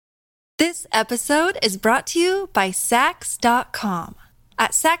This episode is brought to you by Sax.com.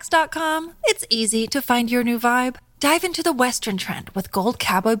 At Sax.com, it's easy to find your new vibe. Dive into the Western trend with gold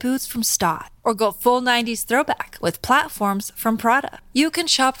cowboy boots from Stott, or go full 90s throwback with platforms from Prada. You can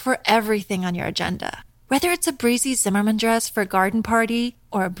shop for everything on your agenda, whether it's a breezy Zimmermann dress for a garden party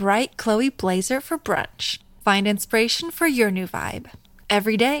or a bright Chloe blazer for brunch. Find inspiration for your new vibe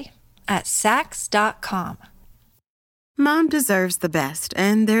every day at Sax.com. Mom deserves the best,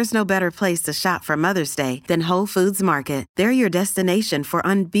 and there's no better place to shop for Mother's Day than Whole Foods Market. They're your destination for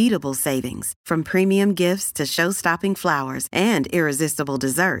unbeatable savings, from premium gifts to show-stopping flowers and irresistible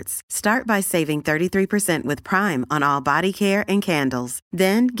desserts. Start by saving 33% with Prime on all body care and candles.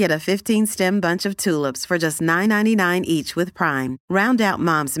 Then get a 15-stem bunch of tulips for just $9.99 each with Prime. Round out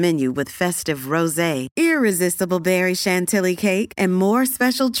Mom's menu with festive rosé, irresistible berry chantilly cake, and more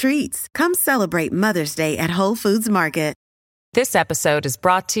special treats. Come celebrate Mother's Day at Whole Foods Market. This episode is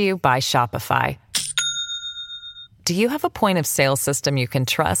brought to you by Shopify. Do you have a point of sale system you can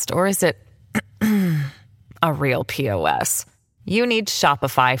trust, or is it a real POS? You need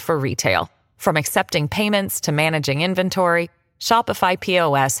Shopify for retail. From accepting payments to managing inventory, Shopify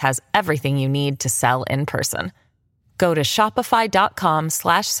POS has everything you need to sell in person. Go to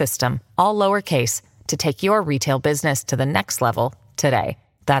shopify.com/system, all lowercase, to take your retail business to the next level today.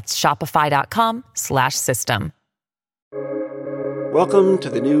 That's shopify.com/system. Welcome to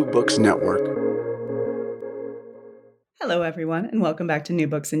the New Books Network. Hello, everyone, and welcome back to New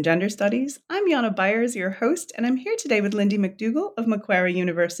Books in Gender Studies. I'm Yana Byers, your host, and I'm here today with Lindy McDougall of Macquarie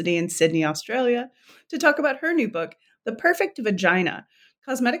University in Sydney, Australia, to talk about her new book, The Perfect Vagina,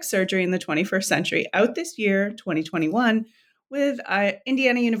 Cosmetic Surgery in the 21st Century, out this year, 2021, with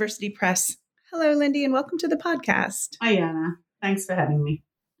Indiana University Press. Hello, Lindy, and welcome to the podcast. Hi, Yana. Thanks for having me.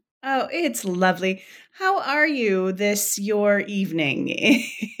 Oh, it's lovely. How are you your evening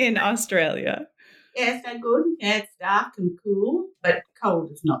in Australia? Yes, they're good. Yeah, it's dark and cool, but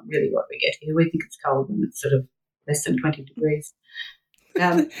cold is not really what we get here. We think it's cold when it's sort of less than 20 degrees.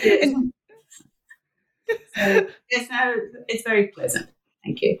 So, yes, no, it's very pleasant.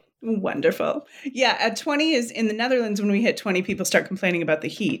 Thank you. Wonderful. Yeah, at 20 is in the Netherlands. When we hit 20, people start complaining about the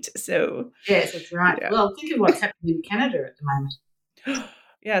heat. So yes, that's right. Yeah. Well, think of what's happening in Canada at the moment.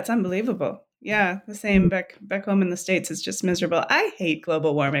 Yeah, it's unbelievable. Yeah, the same back home in the States. It's just miserable. I hate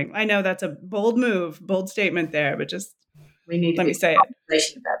global warming. I know that's a bold statement there, but just we need let me say it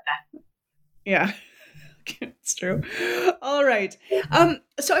about that. Yeah, it's true. All right.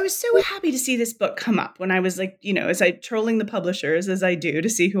 So I was so happy to see this book come up when I was as I trolling the publishers as I do to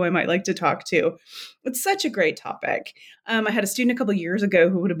see who I might like to talk to. It's such a great topic. I had a student a couple years ago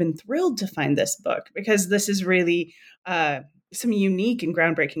who would have been thrilled to find this book because this is really some unique and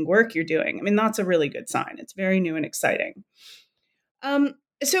groundbreaking work you're doing. I mean, that's a really good sign. It's very new and exciting.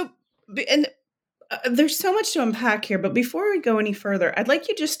 There's so much to unpack here, but before we go any further, I'd like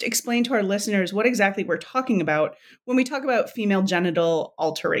you to just explain to our listeners what exactly we're talking about when we talk about female genital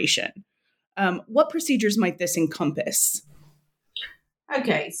alteration. What procedures might this encompass?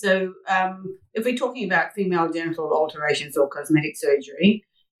 Okay, so if we're talking about female genital alterations or cosmetic surgery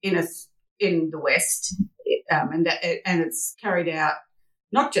in the West, and it's carried out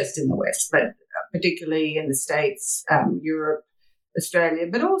not just in the West, but particularly in the States, Europe, Australia,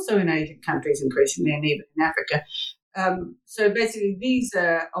 but also in Asian countries increasingly, and even in Africa. So basically, these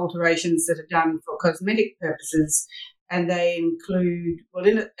are alterations that are done for cosmetic purposes, and they include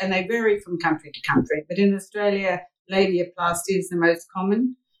and they vary from country to country. But in Australia, labiaplasty is the most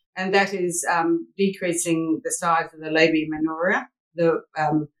common, and that is decreasing the size of the labia minora, the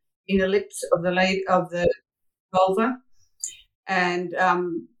inner lips of the vulva, and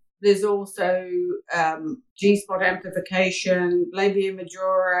there's also G-spot amplification, labia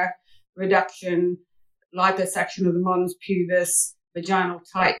majora reduction, liposuction of the mons pubis, vaginal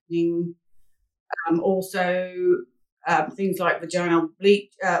tightening, also things like vaginal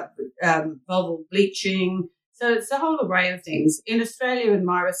vulval bleaching. So it's a whole array of things. In Australia, in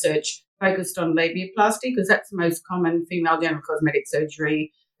my research, focused on labiaplasty because that's the most common female genital cosmetic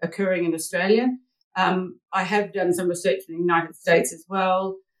surgery occurring in Australia. I have done some research in the United States as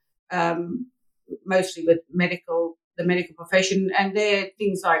well, mostly with the medical profession, and they're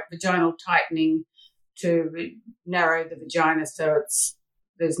things like vaginal tightening to narrow the vagina so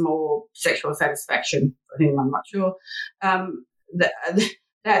there's more sexual satisfaction for whom I'm not sure. So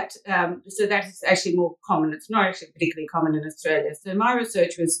that is actually more common. It's not actually particularly common in Australia. So my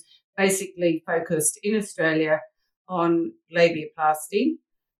research was basically focused in Australia on labiaplasty.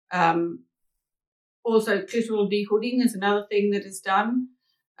 Also, clitoral dehooding is another thing that is done,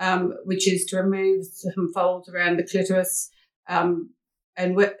 which is to remove some folds around the clitoris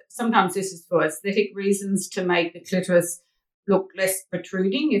and sometimes this is for aesthetic reasons to make the clitoris look less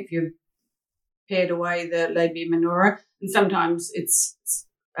protruding if you've pared away the labia minora, and sometimes it's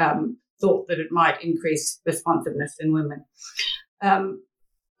thought that it might increase responsiveness in women.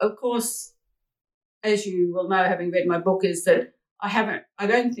 Of course, as you will know, having read my book, is that I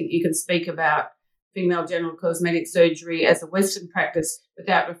don't think you can speak about female genital cosmetic surgery as a Western practice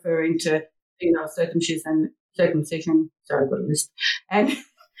without referring to female circumcision. Sorry, I've got a list. And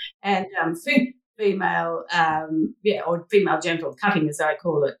female, or female genital cutting, as I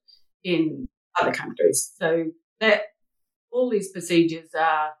call it, in other countries. So that all these procedures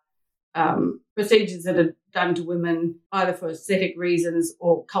are procedures that are done to women either for aesthetic reasons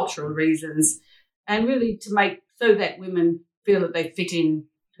or cultural reasons, and really to make so that women feel that they fit in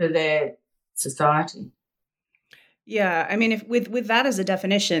to their society. Yeah, I mean, if with that as a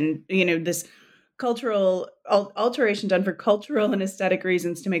definition, this cultural alteration done for cultural and aesthetic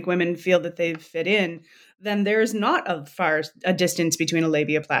reasons to make women feel that they fit in, then there's not a distance between a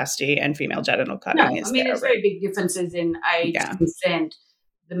labiaplasty and female genital cutting. No, I mean, there's very big differences in age, consent,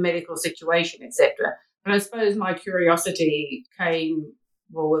 the medical situation, etc. But I suppose my curiosity came,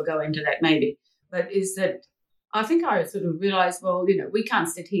 well, we'll go into that maybe, but is that I think I sort of realised, well, we can't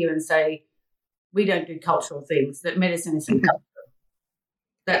sit here and say we don't do cultural things, that medicine isn't cultural.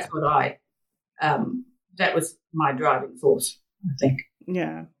 That's what that was my driving force, I think.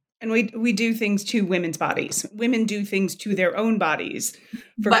 Yeah. And we do things to women's bodies. Women do things to their own bodies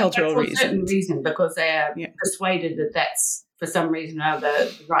for cultural reasons. For a certain reason, because they are persuaded that that's, for some reason or other,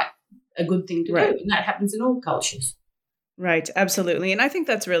 a good thing to do. And that happens in all cultures. Right, absolutely. And I think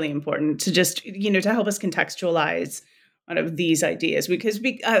that's really important to just, to help us contextualize one of these ideas, because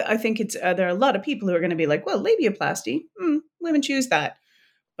I think there are a lot of people who are going to be like, well, labiaplasty, women choose that.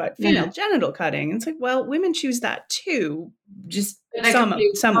 But female genital cutting, it's like, well, women choose that too. Just some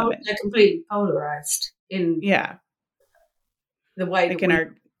women. They're completely polarized in the way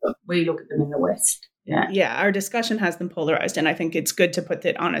that we look at them in the West. Yeah, our discussion has them polarized, and I think it's good to put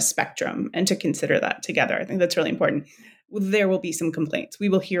it on a spectrum and to consider that together. I think that's really important. There will be some complaints. We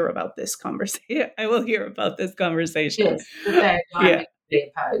will hear about this conversation. I will hear about this conversation. Yes, they're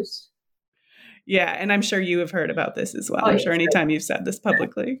diametrically opposed. Yeah, and I'm sure you have heard about this as well. I'm sure anytime you've said this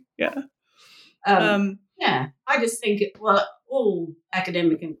publicly. Yeah. I just think, all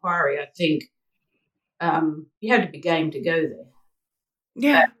academic inquiry, I think you have to be game to go there.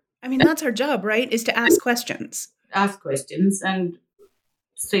 Yeah. I mean, that's our job, right, is to ask questions. Ask questions and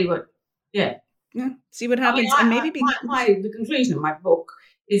see what, see what happens. The conclusion of my book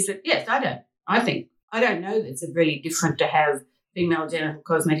is that, yes, I don't know that it's really different to have female genital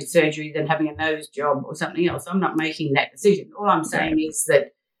cosmetic surgery than having a nose job or something else. I'm not making that decision. All I'm saying is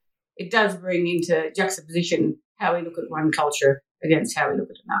that it does bring into juxtaposition how we look at one culture against how we look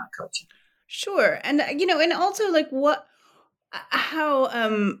at another culture. Sure. And, and also like how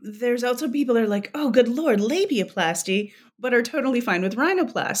there's also people that are like, oh, good Lord, labiaplasty, but are totally fine with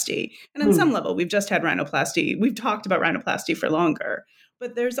rhinoplasty. And on some level, we've just had rhinoplasty. We've talked about rhinoplasty for longer.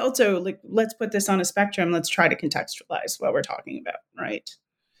 But there's also, like, let's put this on a spectrum. Let's try to contextualize what we're talking about, right?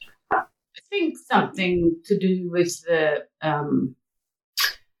 I think something to do with the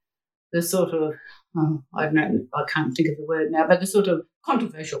sort of, I don't know, I can't think of the word now, but the sort of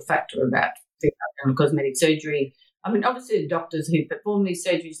controversial factor about female cosmetic surgery. I mean, obviously the doctors who perform these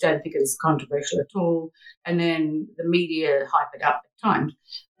surgeries don't think it is controversial at all, and then the media hype it up at times.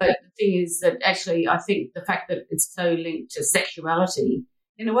 But the thing is that actually I think the fact that it's so linked to sexuality,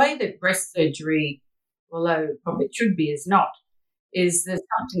 in a way that breast surgery, although probably it should be, is not, is there's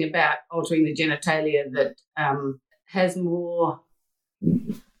something about altering the genitalia that has more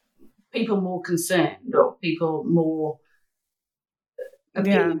people more concerned or people more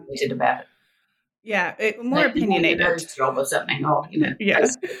opinionated about it. Yeah, more opinionated. Nose job or something, or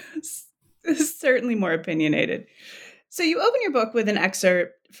certainly more opinionated. So you open your book with an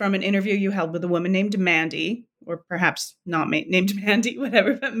excerpt from an interview you held with a woman named Mandy, or perhaps not named Mandy,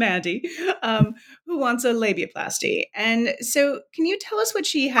 whatever, but Mandy, who wants a labiaplasty. And so, can you tell us what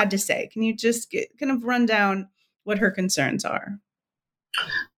she had to say? Can you just kind of run down what her concerns are?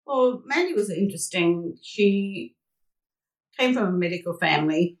 Well, Mandy was interesting. She came from a medical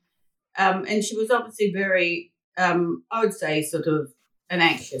family. And she was obviously very, I would say, sort of an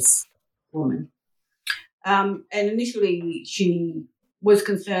anxious woman. And initially she was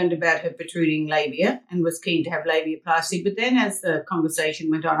concerned about her protruding labia and was keen to have labiaplasty. But then as the conversation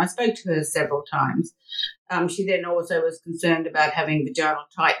went on, I spoke to her several times. She then also was concerned about having vaginal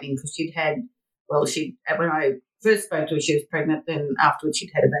tightening because when I first spoke to her, she was pregnant, then afterwards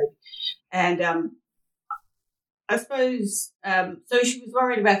she'd had a baby. And I suppose, so she was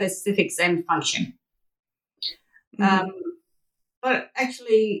worried about aesthetics and function. But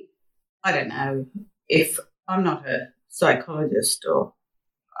actually, I don't know if I'm not a psychologist or,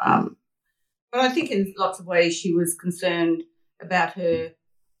 but I think in lots of ways she was concerned about her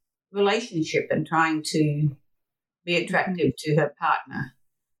relationship and trying to be attractive to her partner.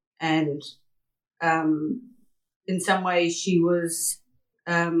 And in some ways she was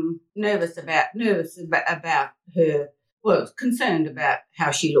nervous about her, concerned about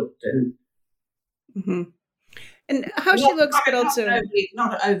how she looked and how she looks, but also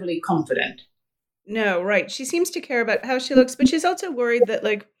not overly confident. No, right. She seems to care about how she looks, but she's also worried that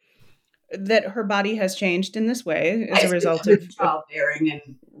that her body has changed in this way as a result of childbearing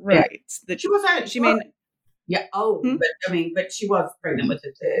and right. That she was she may but she was pregnant with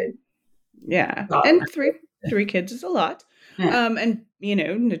a third. Yeah, child. and three kids is a lot. Yeah. And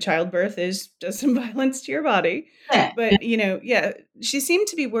the childbirth does some violence to your body. Yeah. But she seemed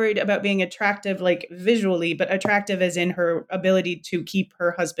to be worried about being attractive, like visually, but attractive as in her ability to keep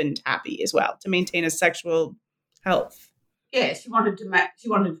her husband happy as well, to maintain a sexual health. Yeah, she wanted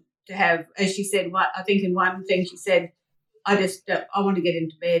to have, as she said, I think in one thing she said, I want to get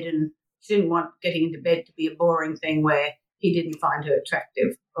into bed, and she didn't want getting into bed to be a boring thing where he didn't find her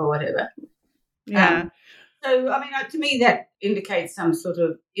attractive or whatever. Yeah. So, I mean, to me, that indicates some sort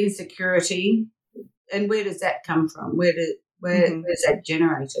of insecurity. And where does that come from? Where is that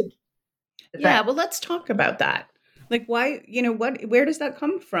generated? Well, let's talk about that. Like, why, where does that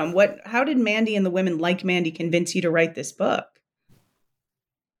come from? How did Mandy and the women like Mandy convince you to write this book?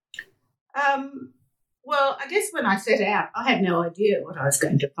 Well, I guess when I set out, I had no idea what I was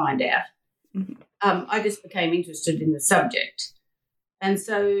going to find out. I just became interested in the subject. And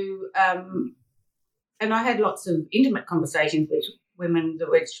so, and I had lots of intimate conversations with women,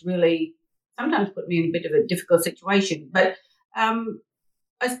 which really sometimes put me in a bit of a difficult situation. But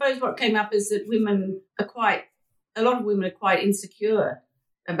I suppose what came up is that a lot of women are quite insecure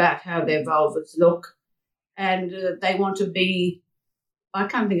about how their vulvas look, and they want to be, I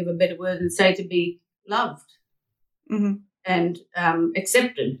can't think of a better word than say, to be loved and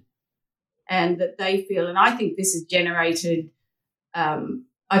accepted, and that they feel, and I think this is generated,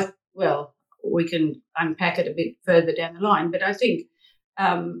 we can unpack it a bit further down the line, but I think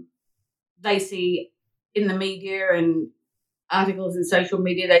they see in the media and articles in social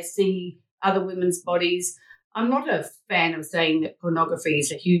media, they see other women's bodies. I'm not a fan of saying that pornography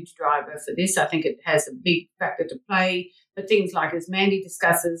is a huge driver for this. I think it has a big factor to play. But things like, as Mandy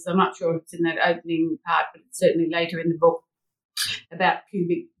discusses, I'm not sure if it's in that opening part, but it's certainly later in the book, about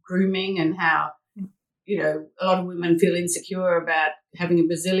pubic grooming and how, a lot of women feel insecure about having a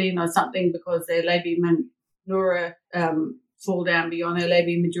Brazilian or something because their labia minora fall down beyond their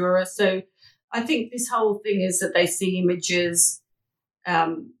labia majora. So I think this whole thing is that they see images,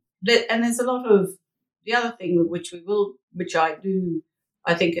 and there's a lot of the other thing which I do,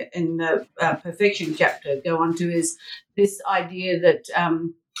 I think in the perfection chapter go on to, is this idea that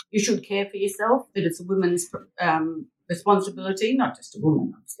you should care for yourself, that it's a woman's responsibility, not just a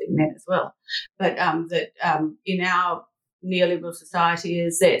woman, obviously men as well, but that in our neoliberal society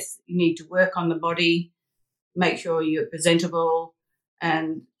is this: you need to work on the body, make sure you're presentable,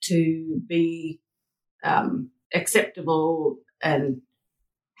 and to be acceptable and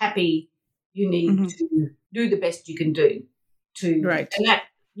happy, you need to do the best you can do. Right. And that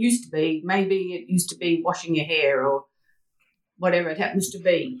used to be washing your hair or whatever it happens to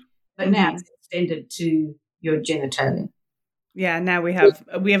be, but now it's extended to your genitalia. Yeah, now we have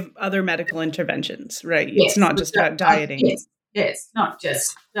other medical interventions, right? Yes, it's not just about dieting. Yes, not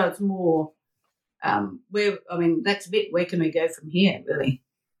just. So it's more. That's a bit. Where can we go from here, really?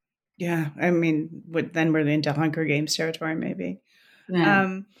 Yeah, then we're into Hunger Games territory, maybe.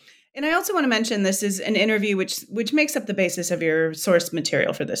 Yeah. And I also want to mention this is an interview which makes up the basis of your source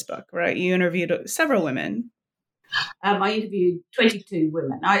material for this book, right? You interviewed several women. I interviewed 22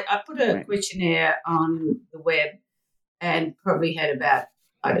 women. I put a questionnaire on the web and probably had about,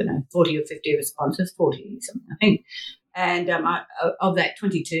 40 or 50 responses, 40 something, I think. And of that,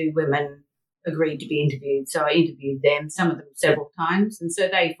 22 women agreed to be interviewed. So I interviewed them, some of them several times. And so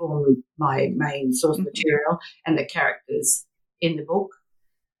they form my main source material and the characters in the book.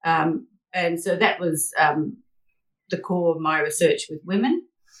 And so that was the core of my research with women.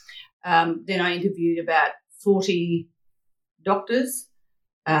 Then I interviewed about 40 doctors.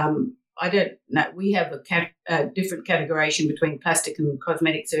 I don't know. We have a different categorization between plastic and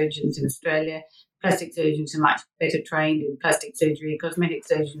cosmetic surgeons in Australia. Plastic surgeons are much better trained in plastic surgery. Cosmetic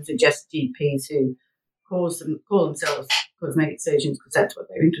surgeons are just GPs who call themselves cosmetic surgeons because that's what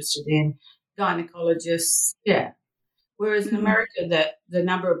they're interested in. Gynecologists, Whereas in America, the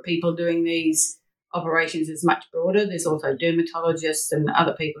number of people doing these operations is much broader. There's also dermatologists and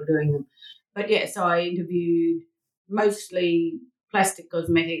other people doing them. But yeah, so I interviewed mostly plastic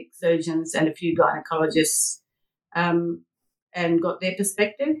cosmetic surgeons and a few gynecologists, and got their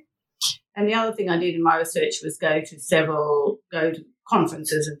perspective. And the other thing I did in my research was go to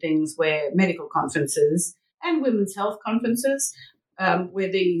conferences and things, medical conferences and women's health conferences,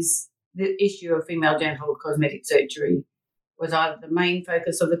 where the issue of female genital cosmetic surgery was either the main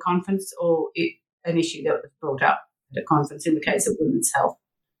focus of the conference or an issue that was brought up at a conference in the case of women's health.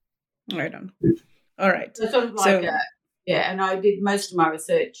 Right on. All right. So sort of like and I did most of my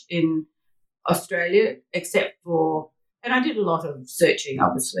research in Australia, except for, and I did a lot of searching,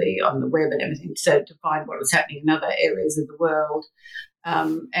 obviously, on the web and everything, so to find what was happening in other areas of the world.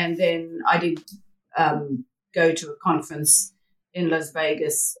 And then I did go to a conference in Las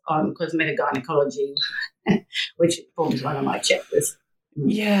Vegas on cosmetic gynecology, which forms one of my chapters.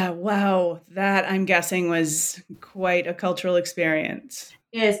 Yeah, wow. That, I'm guessing, was quite a cultural experience.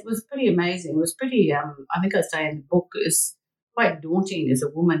 Yes, it was pretty amazing. It was pretty, I think I say in the book, it was quite daunting as a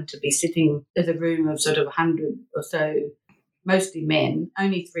woman to be sitting in a room of sort of 100 or so, mostly men.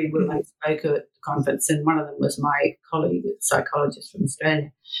 Only 3 women spoke at the conference, and one of them was my colleague, a psychologist from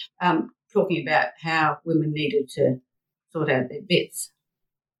Australia, talking about how women needed to sort out their bits.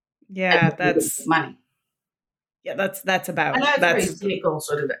 Yeah, that's money. Yeah, that's about. I know it's a very cynical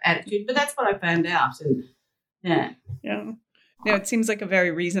sort of attitude, but that's what I found out. And yeah. No, it seems like a very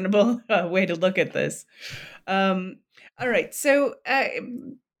reasonable way to look at this. All right, so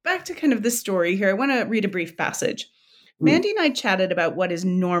back to kind of the story here. I want to read a brief passage. Mandy and I chatted about what is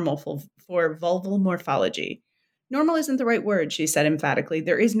normal for vulval morphology. Normal isn't the right word, she said emphatically.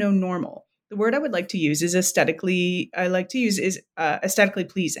 There is no normal. The word I would like to use is aesthetically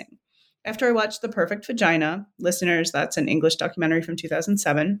pleasing. After I watched The Perfect Vagina, listeners, that's an English documentary from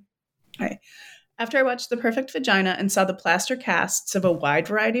 2007. Okay. After I watched The Perfect Vagina and saw the plaster casts of a wide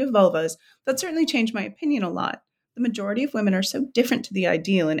variety of vulvas, that certainly changed my opinion a lot. The majority of women are so different to the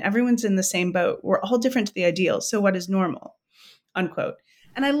ideal, and everyone's in the same boat. We're all different to the ideal. So what is normal? Unquote.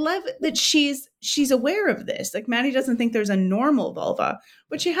 And I love that she's aware of this. Like, Maddie doesn't think there's a normal vulva,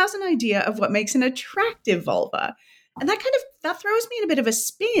 but she has an idea of what makes an attractive vulva. And that throws me in a bit of a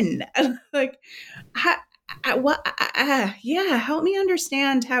spin. Like, help me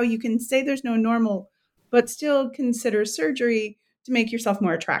understand how you can say there's no normal, but still consider surgery to make yourself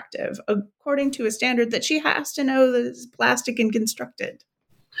more attractive, according to a standard that she has to know that is plastic and constructed.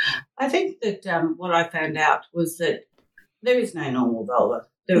 I think that what I found out was that there is no normal vulva.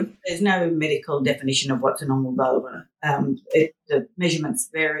 There's no medical definition of what's a normal vulva. The measurements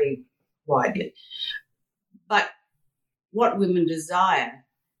vary widely. But what women desire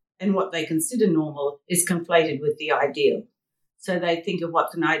and what they consider normal is conflated with the ideal. So they think of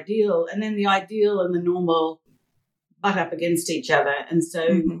what's an ideal, and then the ideal and the normal butt up against each other. And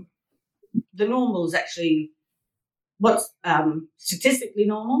so the normal is actually what's statistically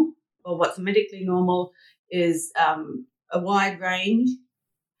normal or what's medically normal is a wide range.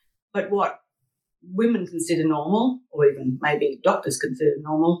 But what women consider normal, or even maybe doctors consider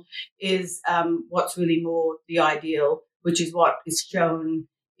normal, is what's really more the ideal, which is what is shown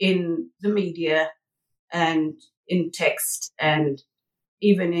in the media and in text and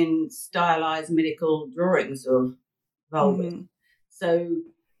even in stylized medical drawings of vulva. So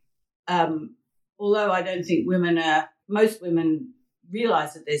although I don't think most women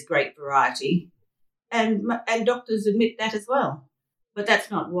realise that there's great variety, and doctors admit that as well, but that's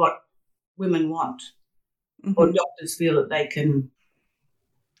not what women want or doctors feel that they can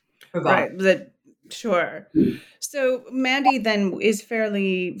provide. Right. Sure. So Mandy then is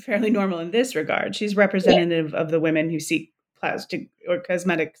fairly normal in this regard. She's representative of the women who seek plastic or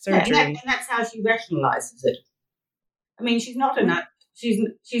cosmetic surgery. And that's how she rationalizes it. I mean, she's not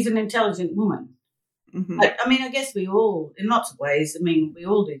she's an intelligent woman. But I mean, I guess we all, in lots of ways, I mean, we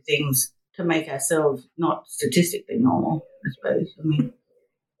all do things to make ourselves not statistically normal, I suppose. I mean,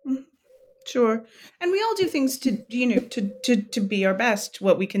 sure. And we all do things to be our best,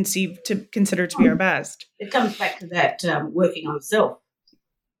 what we conceive to consider to be our best. It comes back to that working on self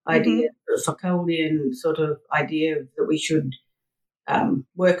idea, the Foucauldian sort of idea that we should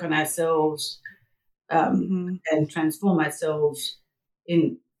work on ourselves and transform ourselves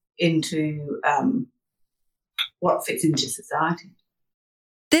into what fits into society.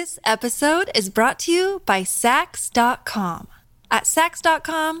 This episode is brought to you by Saks.com. At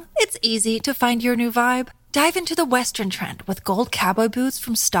Saks.com, it's easy to find your new vibe. Dive into the Western trend with gold cowboy boots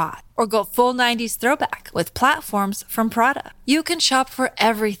from Stott, or go full 90s throwback with platforms from Prada. You can shop for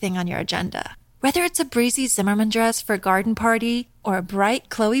everything on your agenda, Whether it's a breezy Zimmermann dress for a garden party or a bright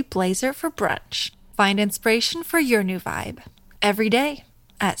Chloe blazer for brunch, find inspiration for your new vibe every day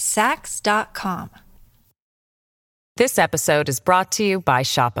at Saks.com. This episode is brought to you by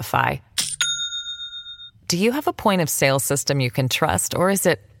Shopify. Do you have a point of sale system you can trust, or is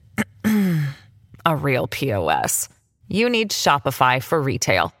it a real POS? You need Shopify for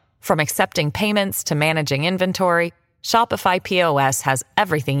retail. From accepting payments to managing inventory, Shopify POS has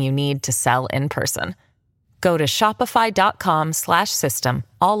everything you need to sell in person. Go to shopify.com/system,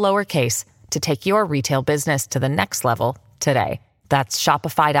 all lowercase, to take your retail business to the next level today. That's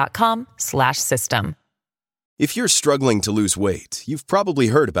shopify.com/system. If you're struggling to lose weight, you've probably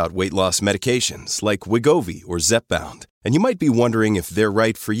heard about weight loss medications like Wegovy or Zepbound, and you might be wondering if they're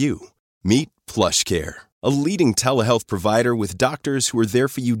right for you. Meet PlushCare, a leading telehealth provider with doctors who are there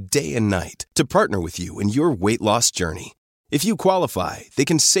for you day and night to partner with you in your weight loss journey. If you qualify, they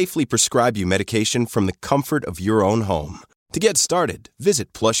can safely prescribe you medication from the comfort of your own home. To get started,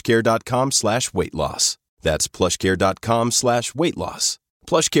 visit plushcare.com/weight-loss. That's plushcare.com/weight-loss.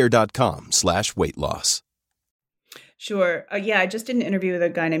 plushcare.com/weight-loss. Sure. I just did an interview with a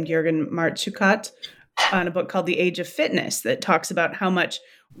guy named Jürgen Marchukat on a book called The Age of Fitness that talks about how much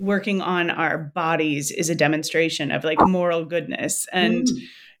working on our bodies is a demonstration of like moral goodness. And,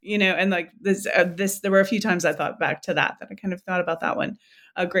 and like this, there were a few times I thought back to that I kind of thought about that one.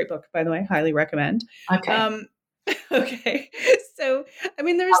 A great book, by the way, highly recommend. Okay. Okay. So,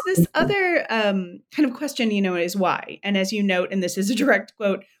 there's this other kind of question, is why? And as you note, and this is a direct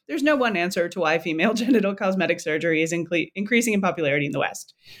quote, there's no one answer to why female genital cosmetic surgery is increasing in popularity in the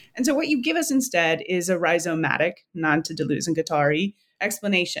West. And so what you give us instead is a rhizomatic, non to Deleuze and Guattari,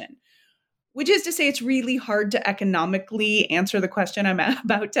 explanation, which is to say it's really hard to economically answer the question I'm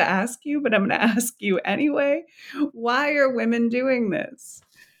about to ask you, but I'm going to ask you anyway. Why are women doing this?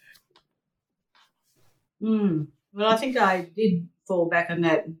 Well, I think I did fall back on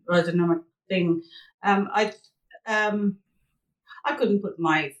that rhizomatic thing. I couldn't put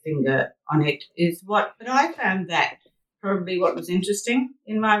my finger on it. But I found that probably what was interesting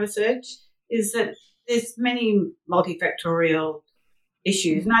in my research is that there's many multifactorial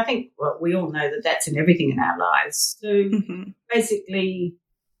issues, and I think we all know that that's in everything in our lives. So basically,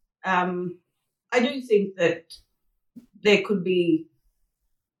 I do think that there could be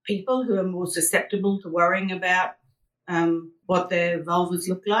people who are more susceptible to worrying about what their vulvas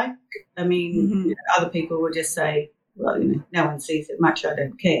look like. Other people will just say, well, no one sees it much, I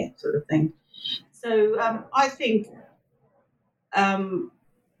don't care, sort of thing. So I think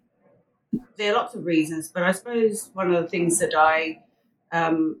there are lots of reasons, but I suppose one of the things that I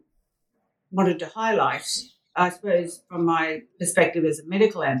wanted to highlight, I suppose from my perspective as a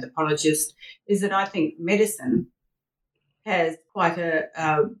medical anthropologist, is that I think medicine has quite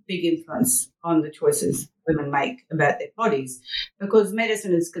a big influence on the choices women make about their bodies, because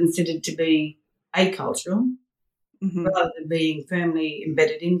medicine is considered to be acultural rather than being firmly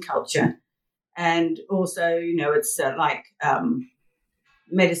embedded in culture. And also, it's like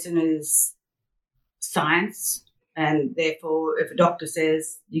medicine is science, and therefore if a doctor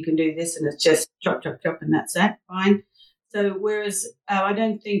says you can do this and it's just chop, chop, chop and that's that, fine. So whereas I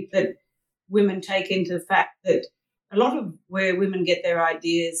don't think that women take into the fact that a lot of where women get their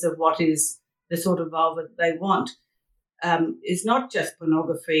ideas of what is the sort of vulva they want is not just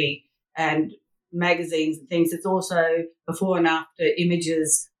pornography and magazines and things. It's also before and after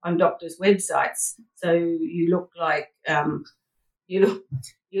images on doctors' websites. So you look like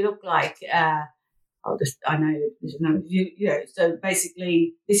So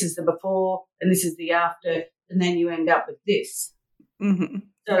basically, this is the before and this is the after, and then you end up with this. Mm-hmm.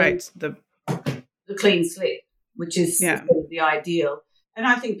 So right. The clean slip, which is sort of the ideal. And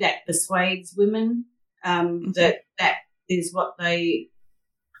I think that persuades women that is what they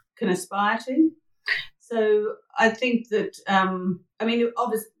can aspire to. So I think that,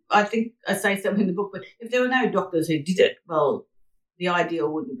 obviously, I think I say something in the book, but if there were no doctors who did it, well, the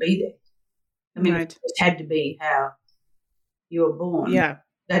ideal wouldn't be there. It had to be how you were born. Yeah.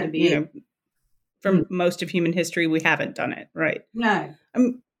 That had to be it. From most of human history, we haven't done it, right? No.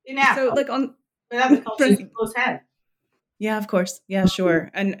 In our culture, but other cultures, of course, have. Yeah, of course. Yeah, sure.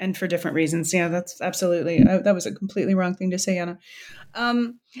 And for different reasons. Yeah, that's absolutely, that was a completely wrong thing to say, Anna.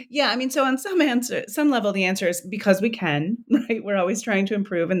 So on some level, the answer is because we can, right? We're always trying to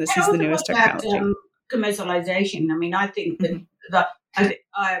improve, and this is the newest technology. Commercialization. I think that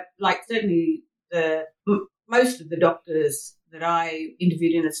certainly most of the doctors that I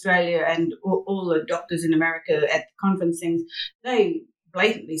interviewed in Australia and all the doctors in America at the conference things, they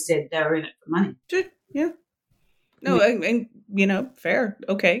blatantly said they were in it for money. Sure. Yeah. No, and fair.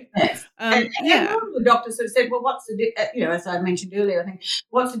 Okay. Yes. And Yeah. one of the doctors sort of said, well, what's the, as I mentioned earlier, I think,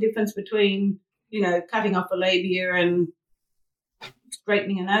 what's the difference between, cutting off a labia and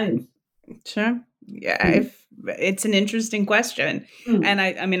straightening a nose? Sure. Yeah. If it's an interesting question. And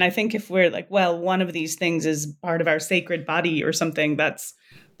I think if we're like, well, one of these things is part of our sacred body or something, that's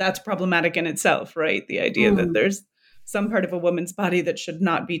problematic in itself, right? The idea that there's some part of a woman's body that should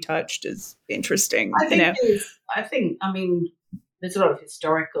not be touched is interesting. There's a lot of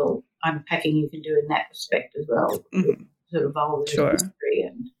historical unpacking you can do in that respect as well. Sort of vulva history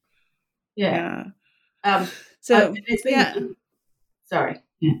and sorry.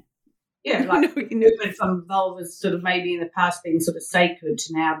 Yeah. Yeah, like movement from vulvas sort of maybe in the past being sort of sacred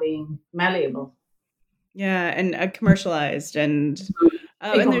to now being malleable. Yeah, and commercialized and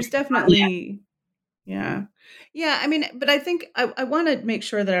and there's definitely but I think I want to make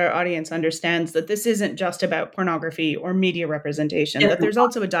sure that our audience understands that this isn't just about pornography or media representation, that there's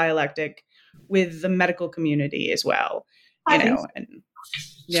also a dialectic with the medical community as well, that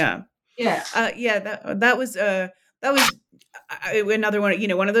was another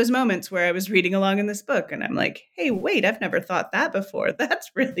one, one of those moments where I was reading along in this book and I'm like, hey, wait, I've never thought that before.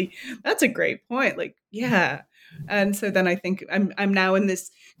 That's a great point. Like, yeah. And so then I think I'm now in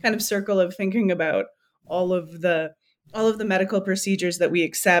this kind of circle of thinking about all of the medical procedures that we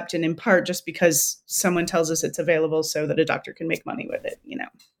accept, and in part just because someone tells us it's available so that a doctor can make money with it,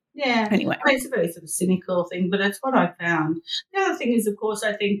 Yeah. Anyway. It's a very sort of cynical thing, but that's what I found. The other thing is, of course,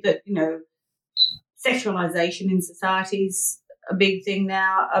 I think that, sexualization in society is a big thing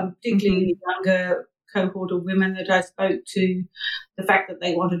now, particularly in the younger cohort of women that I spoke to, the fact that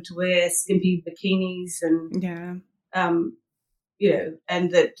they wanted to wear skimpy bikinis and,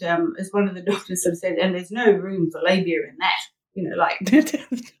 and that, as one of the doctors sort of said, and there's no room for labia in that,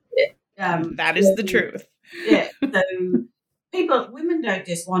 that is the truth. Yeah. So women don't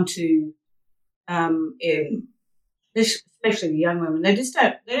just want to, especially the young women, they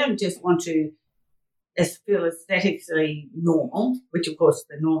don't just want to feel aesthetically normal, which of course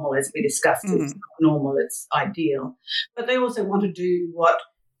the normal, as we discussed, is not normal, it's ideal. But they also want to do what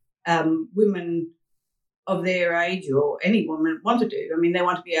women of their age or any woman want to do. I mean, they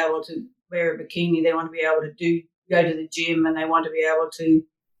want to be able to wear a bikini, they want to be able to go to the gym, and they want to be able to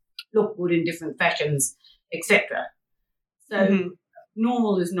look good in different fashions, etc. So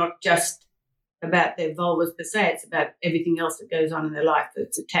normal is not just about their vulvas per se, it's about everything else that goes on in their life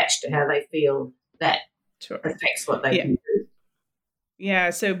that's attached to how they feel that affects what they can do. Yeah,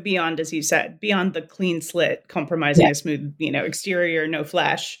 so beyond, as you said, beyond the clean slit, compromising a smooth, exterior, no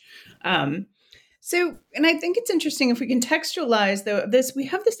flash. So, and I think it's interesting if we contextualize we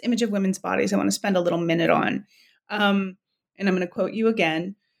have this image of women's bodies I want to spend a little minute on. And I'm going to quote you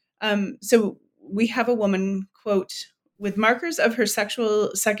again. So we have a woman, quote, with markers of her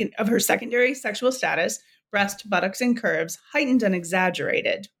secondary sexual status, breast, buttocks, and curves, heightened and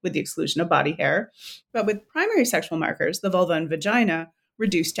exaggerated with the exclusion of body hair, but with primary sexual markers, the vulva and vagina,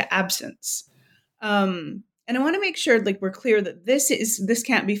 reduced to absence. And I want to make sure, we're clear that this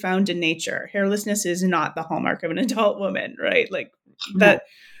can't be found in nature. Hairlessness is not the hallmark of an adult woman, right? That.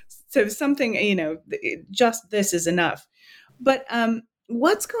 So something, just this is enough. But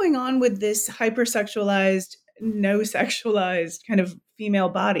what's going on with this hypersexualized, no sexualized kind of female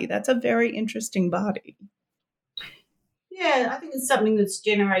body? That's a very interesting body. Yeah, I think it's something that's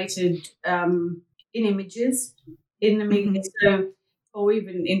generated in images in the media, or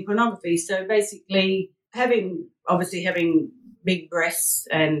even in pornography. So basically, having big breasts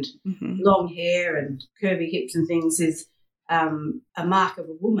and long hair and curvy hips and things is a mark of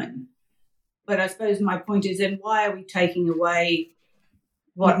a woman. But I suppose my point is, then why are we taking away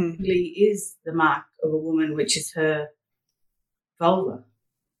what really is the mark of a woman, which is her vulva?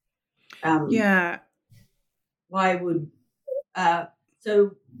 Why would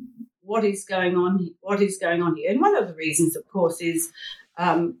so? What is going on? What is going on here? And one of the reasons, of course, is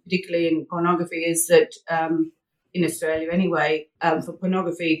particularly in pornography, is that in Australia anyway, for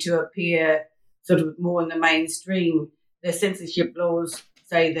pornography to appear sort of more in the mainstream, the censorship laws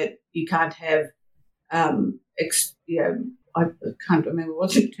say that you can't have, I can't remember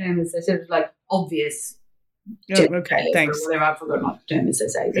what the term is. They said it was like obvious. Okay, thanks. Or whatever, I've forgotten what the term is. They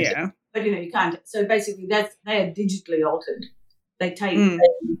say, but you can't. So basically, they are digitally altered. They they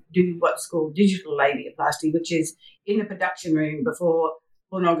do what's called digital labiaplasty, which is in the production room before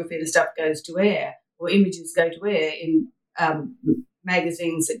pornography and stuff goes to air, or images go to air in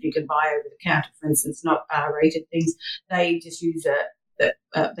magazines that you can buy over the counter, for instance, not R-rated things. They just use a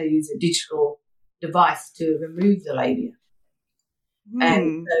digital device to remove the labia,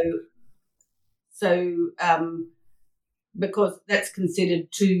 and so because that's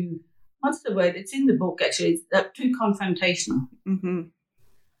considered too, what's the word? It's in the book, actually. It's too confrontational. Mm-hmm.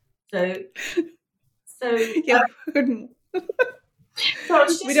 So yeah. So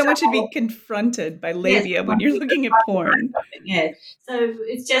it's just we don't want you to be confronted by labia when you're looking at porn. Yeah. So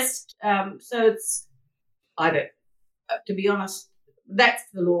it's just, to be honest, that's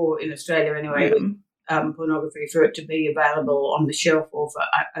the law in Australia anyway, with pornography, for it to be available on the shelf or for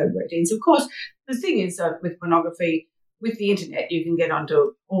over 18s. Of course, the thing is with pornography, with the internet, you can get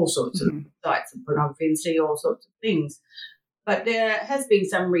onto all sorts of sites of pornography and see all sorts of things. But there has been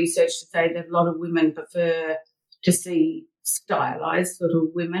some research to say that a lot of women prefer to see stylized sort of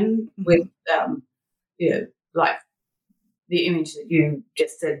women with, like the image that you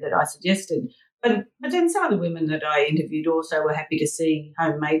just said that I suggested. But then some of the women that I interviewed also were happy to see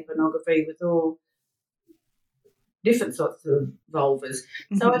homemade pornography with all different sorts of vulvas.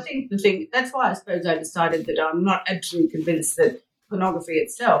 So I think that's why I suppose I decided that I'm not absolutely convinced that pornography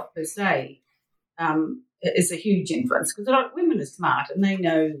itself per se is a huge influence, because a lot of women are smart and they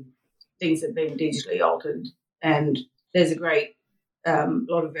know things have been digitally altered, and there's a great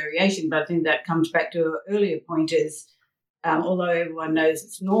lot of variation. But I think that comes back to an earlier point is, although everyone knows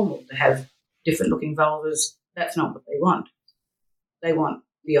it's normal to have different looking vulvas, that's not what they want. They want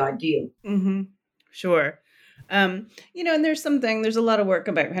the ideal. Mm-hmm. Sure. And there's a lot of work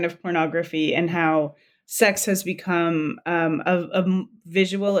about kind of pornography and how sex has become a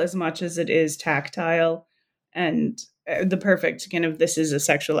visual as much as it is tactile, and the perfect kind of, this is a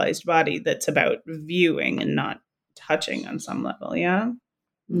sexualized body that's about viewing and not touching on some level. Yeah.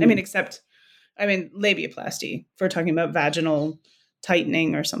 I mean, labiaplasty, if we're talking about vaginal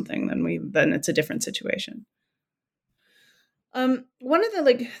tightening or something, then it's a different situation. One of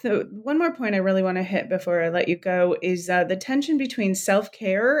the one more point I really want to hit before I let you go is the tension between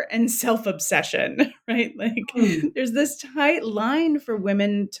self-care and self-obsession, right? There's this tight line for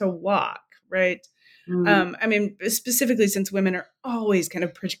women to walk, right? Specifically since women are always kind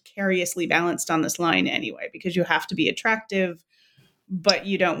of precariously balanced on this line anyway, because you have to be attractive, but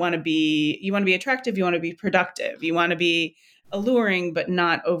you want to be attractive, you want to be productive, you want to be alluring, but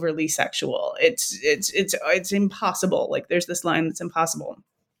not overly sexual. It's impossible. Like, there's this line that's impossible.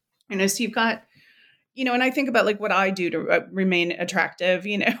 So you've got, and I think about what I do to remain attractive,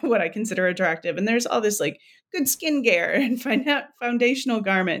 what I consider attractive. And there's all this good skincare and foundational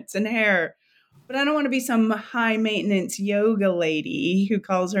garments and hair, but I don't want to be some high maintenance yoga lady who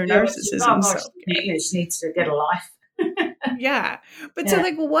calls her narcissism self-care. She needs to get a life. Yeah. But so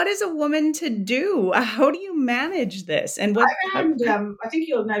what is a woman to do? How do you manage this? And what I think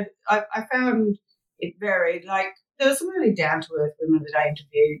you'll know, I found it varied. There were some really down to earth women that I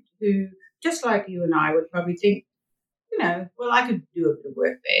interviewed who, just like you and I, would probably think, well, I could do a bit of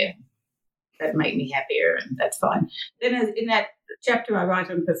work there. That'd make me happier, and that's fine. Then in that chapter I write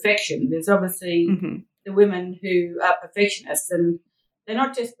on perfection, there's obviously the women who are perfectionists, and they're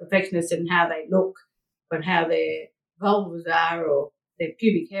not just perfectionists in how they look, but how their vulvas are or their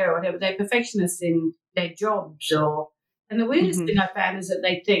pubic hair or whatever. They're perfectionists in their jobs. And the weirdest thing I found is that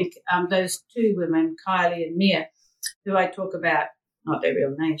they think those two women, Kylie and Mia, who I talk about, not their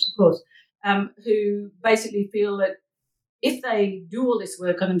real names, of course, who basically feel that if they do all this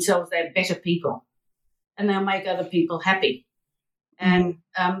work on themselves, they're better people and they'll make other people happy. And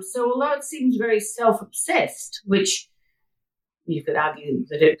so although it seems very self-obsessed, which you could argue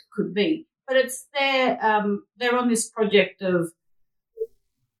that it could be, but it's they're on this project of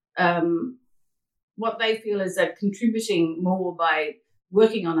what they feel is that contributing more by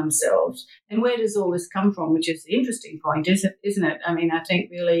working on themselves. And where does all this come from, which is the interesting point, isn't it? I mean, I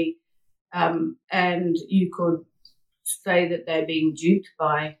think really, and you could say that they're being duped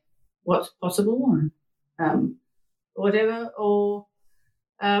by what's possible and whatever. Or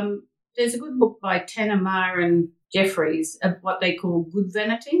there's a good book by Tanner Marr and Jeffries of what they call good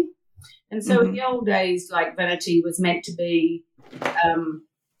vanity. And so in the old days, vanity was meant to be,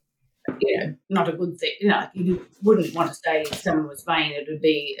 not a good thing. You wouldn't want to say if someone was vain, it would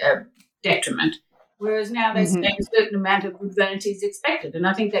be a detriment. Whereas now they say a certain amount of good vanity is expected. And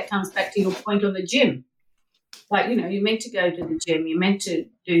I think that comes back to your point on the gym. You're meant to go to the gym, you're meant to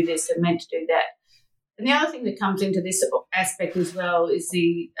do this and meant to do that. And the other thing that comes into this aspect as well is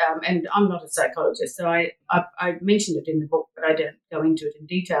and I'm not a psychologist, so I mentioned it in the book, but I don't go into it in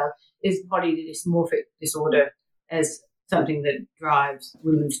detail, is body dysmorphic disorder as something that drives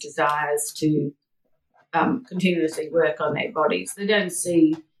women's desires to continuously work on their bodies. They don't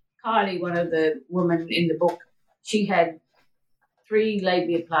see Kylie, one of the women in the book, she had 3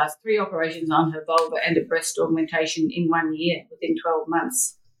 operations on her vulva and a breast augmentation in 1 year, within 12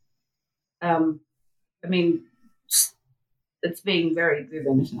 months. it's being very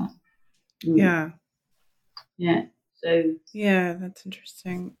driven, isn't it? Yeah. Yeah. So yeah, that's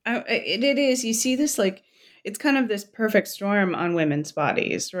interesting. It is. You see this, like, it's kind of this perfect storm on women's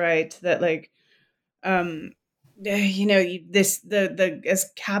bodies, right? That, like,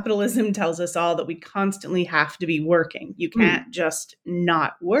 as capitalism tells us all that we constantly have to be working. You can't just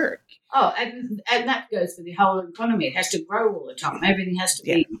not work. Oh, and that goes for the whole economy. It has to grow all the time. Everything has to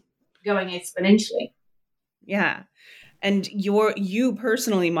be going exponentially. Yeah. And you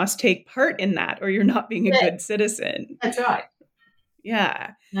personally must take part in that, or you're not being a good citizen. That's right.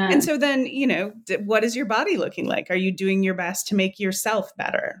 Yeah. And so then, what is your body looking like? Are you doing your best to make yourself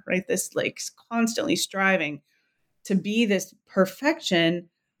better, right? This, like, constantly striving to be this perfection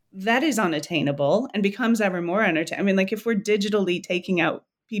that is unattainable and becomes ever more unattainable. I mean, like, if we're digitally taking out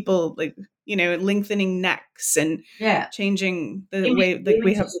people, like, lengthening necks and changing the way, like,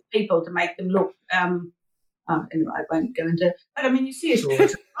 we have people to make them look, anyway, I won't go into, but I mean, you see it all the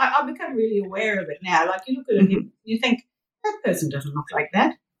time. I've become really aware of it now. Like, you look at it, you think, that person doesn't look like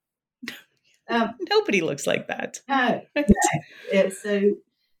that. Nobody looks like that. No. Yeah, so,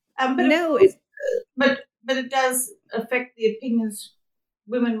 but it does affect the opinions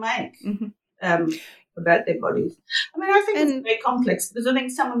women make about their bodies. I mean, I think it's very complex because I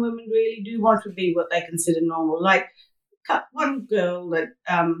think some women really do want to be what they consider normal. Like, one girl that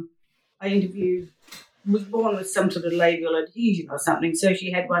I interviewed was born with some sort of labial adhesion or something, so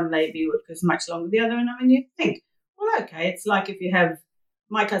she had one labia which was much longer than the other. And I mean, you think, well, okay, it's like if you have,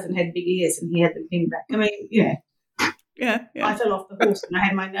 my cousin had big ears and he had them pinned back. I mean, yeah. I fell off the horse and I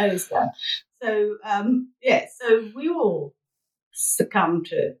had my nose done. So, so we all succumb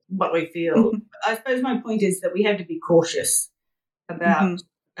to what we feel. I suppose my point is that we have to be cautious about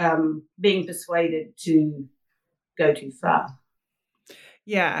being persuaded to go too far.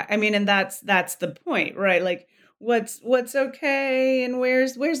 Yeah, I mean, and that's the point, right? Like, what's okay, and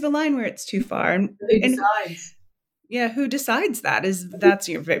where's the line where it's too far, and who decides? Yeah, who decides that? That's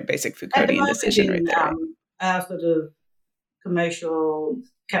your very basic Foucauldian decision right there. Our sort of commercial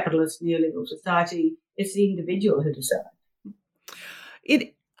capitalist neoliberal society, it's the individual who decides.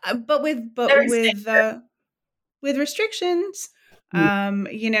 With restrictions.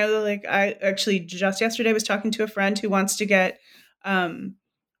 Like, I actually just yesterday was talking to a friend who wants to get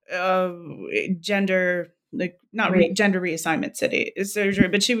gender, like, not gender reassignment surgery,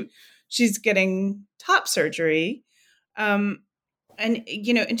 but she's getting top surgery, and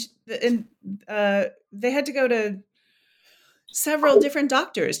they had to go to several different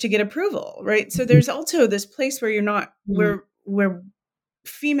doctors to get approval, right? So there's also this place where you're not where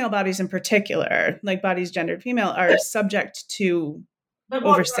female bodies in particular, like bodies gendered female, are subject to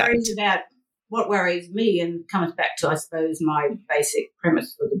oversight. What worries me, and comes back to, I suppose, my basic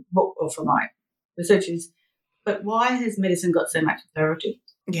premise for the book or for my research is, but why has medicine got so much authority?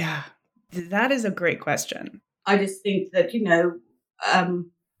 Yeah, that is a great question. I just think that,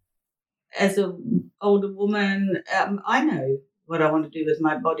 as an older woman, I know what I want to do with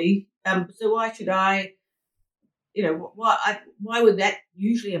my body. So why should I, why would that,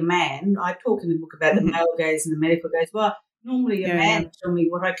 usually a man, I talk in the book about the male gaze and the medical gaze. Well, normally a man tell me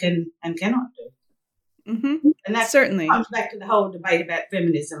what I can and cannot do. And that certainly comes back to the whole debate about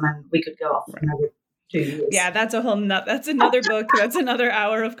feminism, and we could go off for another 2 years. Yeah, that's another book. That's another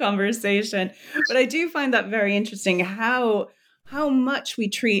hour of conversation. But I do find that very interesting, how much we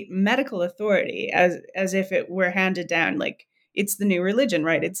treat medical authority as if it were handed down, like it's the new religion,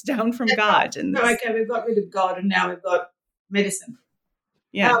 right? It's down from God. And okay, we've got rid of God and now we've got medicine.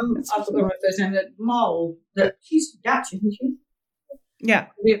 Yeah, I forgot her first name. That Mole. She's Dutch, isn't she? Yeah.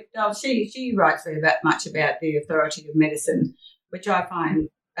 She writes very much about the authority of medicine, which I find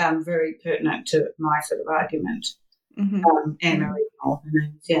very pertinent to my sort of argument. Anne-Marie Mole, her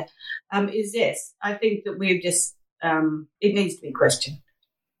name is, is this. I think that we've just, it needs to be questioned.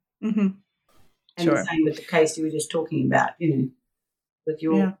 And the same with the case you were just talking about, with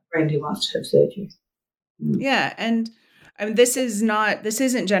your friend who wants to have surgery. Yeah, and I mean, this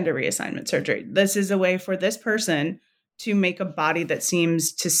isn't gender reassignment surgery. This is a way for this person to make a body that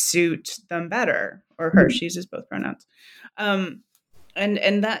seems to suit them better, or her. She uses both pronouns. And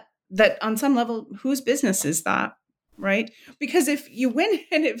that on some level, whose business is that, right? Because if you win,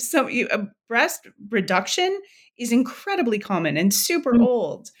 and if a breast reduction is incredibly common and super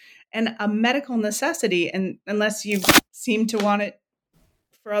old and a medical necessity, and unless you seem to want it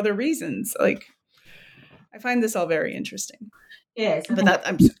for other reasons, like, I find this all very interesting. Yes,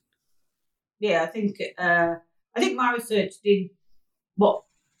 I think my research did what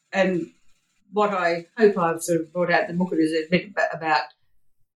I hope I've sort of brought out in the book is a bit about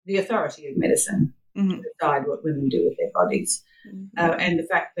the authority of medicine. decide what women do with their bodies. And the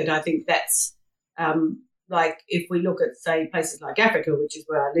fact that I think that's like if we look at, say, places like Africa, which is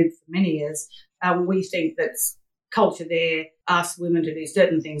where I lived for many years, we think that culture there asks women to do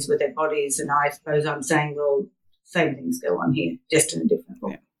certain things with their bodies. And I suppose I'm saying, well, same things go on here, just in a different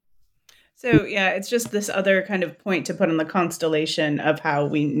way. Yeah. So, it's just this other kind of point to put on the constellation of how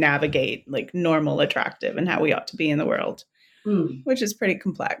we navigate like normal attractive and how we ought to be in the world, which is pretty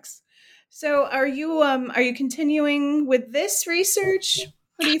complex. So are you continuing with this research?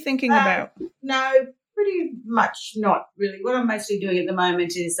 What are you thinking about? No, pretty much not really. What I'm mostly doing at the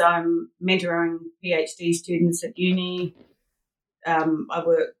moment is I'm mentoring PhD students at uni. I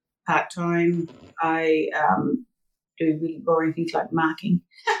work part-time. I do really boring things like marking.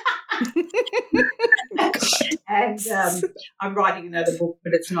 And I'm writing another book,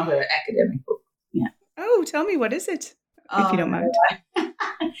 but it's not an academic book. Yeah. Oh, tell me, what is it, if you don't mind?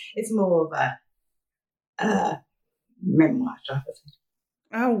 It's more of a memoir type of thing.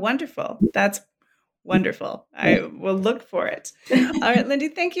 Oh, wonderful. That's wonderful. I will look for it. All right, Lindy,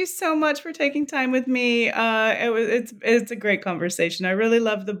 thank you so much for taking time with me. It's a great conversation. I really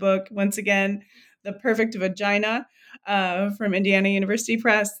love the book. Once again, The Perfect Vagina from Indiana University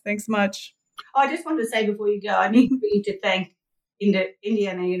Press. Thanks much. I just want to say before you go, I need really to thank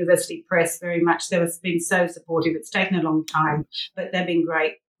Indiana University Press very much. They've been so supportive. It's taken a long time, but they've been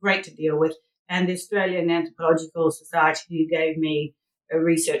great to deal with. And the Australian Anthropological Society, who gave me a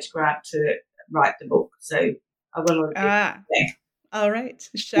research grant to write the book. So I will. All right.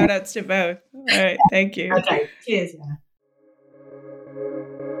 Shout outs to both. All right. Thank you. Okay. Cheers, Anna.